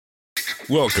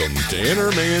Welcome to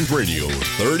Inner Man's Radio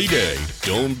 30-Day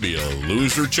Don't Be a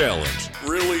Loser Challenge.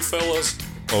 Really, fellas?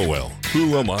 Oh well,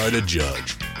 who am I to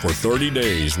judge? For 30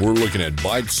 days, we're looking at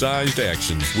bite-sized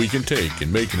actions we can take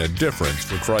in making a difference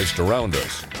for Christ around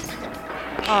us.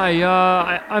 Hi,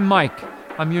 I'm Mike.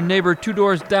 I'm your neighbor 2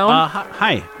 doors down.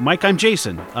 Hi, Mike, I'm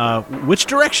Jason. Which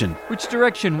direction? Which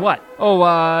direction? What? Oh,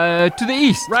 to the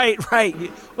east. Right.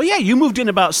 Well, yeah, you moved in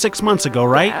about 6 months ago,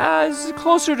 right? It's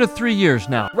closer to 3 years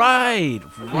now. Right.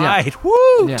 Yeah.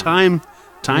 Woo! Yeah. Time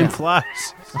Yeah.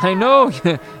 flies. I know.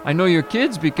 I know your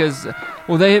kids because,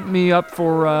 they hit me up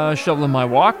for shoveling my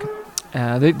walk.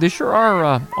 They sure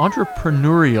are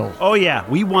entrepreneurial. Oh, yeah,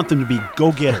 we want them to be And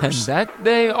go-getters. that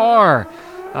they are.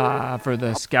 For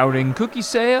the scouting cookie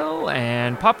sale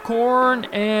and popcorn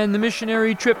and the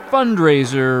missionary trip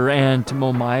fundraiser and to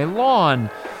mow my lawn,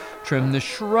 trim the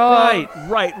shrub.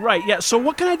 Right. Yeah, so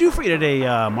what can I do for you today,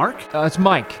 Mark? It's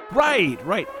Mike. Right.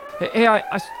 Hey,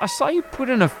 I saw you put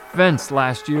in a fence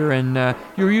last year and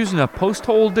you were using a post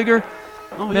hole digger.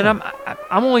 Oh, Man, yeah.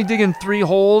 I'm only digging 3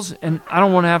 holes and I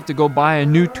don't want to have to go buy a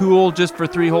new tool just for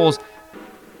 3 holes.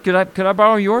 Could I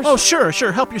borrow yours? Oh, sure.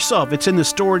 Help yourself. It's in the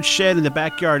storage shed in the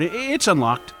backyard. It's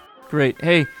unlocked. Great.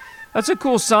 Hey, that's a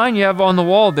cool sign you have on the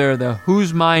wall there, the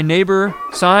Who's My Neighbor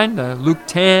sign, the Luke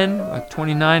 10,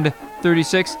 29 to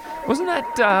 36. Wasn't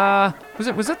that,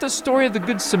 was that the story of the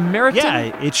Good Samaritan?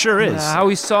 Yeah, it sure is. How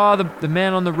he saw the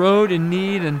man on the road in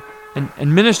need and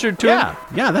ministered to him?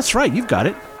 Yeah, that's right. You've got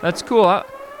it. That's cool.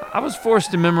 I was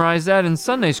forced to memorize that in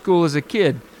Sunday school as a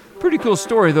kid. Pretty cool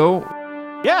story, though.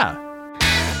 Yeah.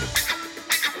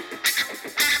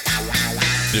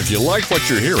 If you like what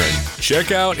you're hearing,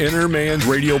 check out Inner Man's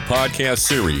Radio podcast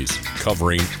series,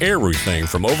 covering everything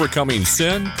from overcoming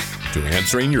sin to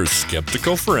answering your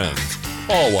skeptical friends,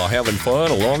 all while having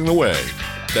fun along the way.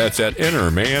 That's at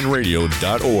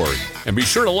innermanradio.org. And be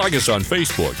sure to like us on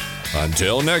Facebook.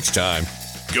 Until next time,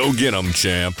 go get 'em,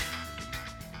 champ.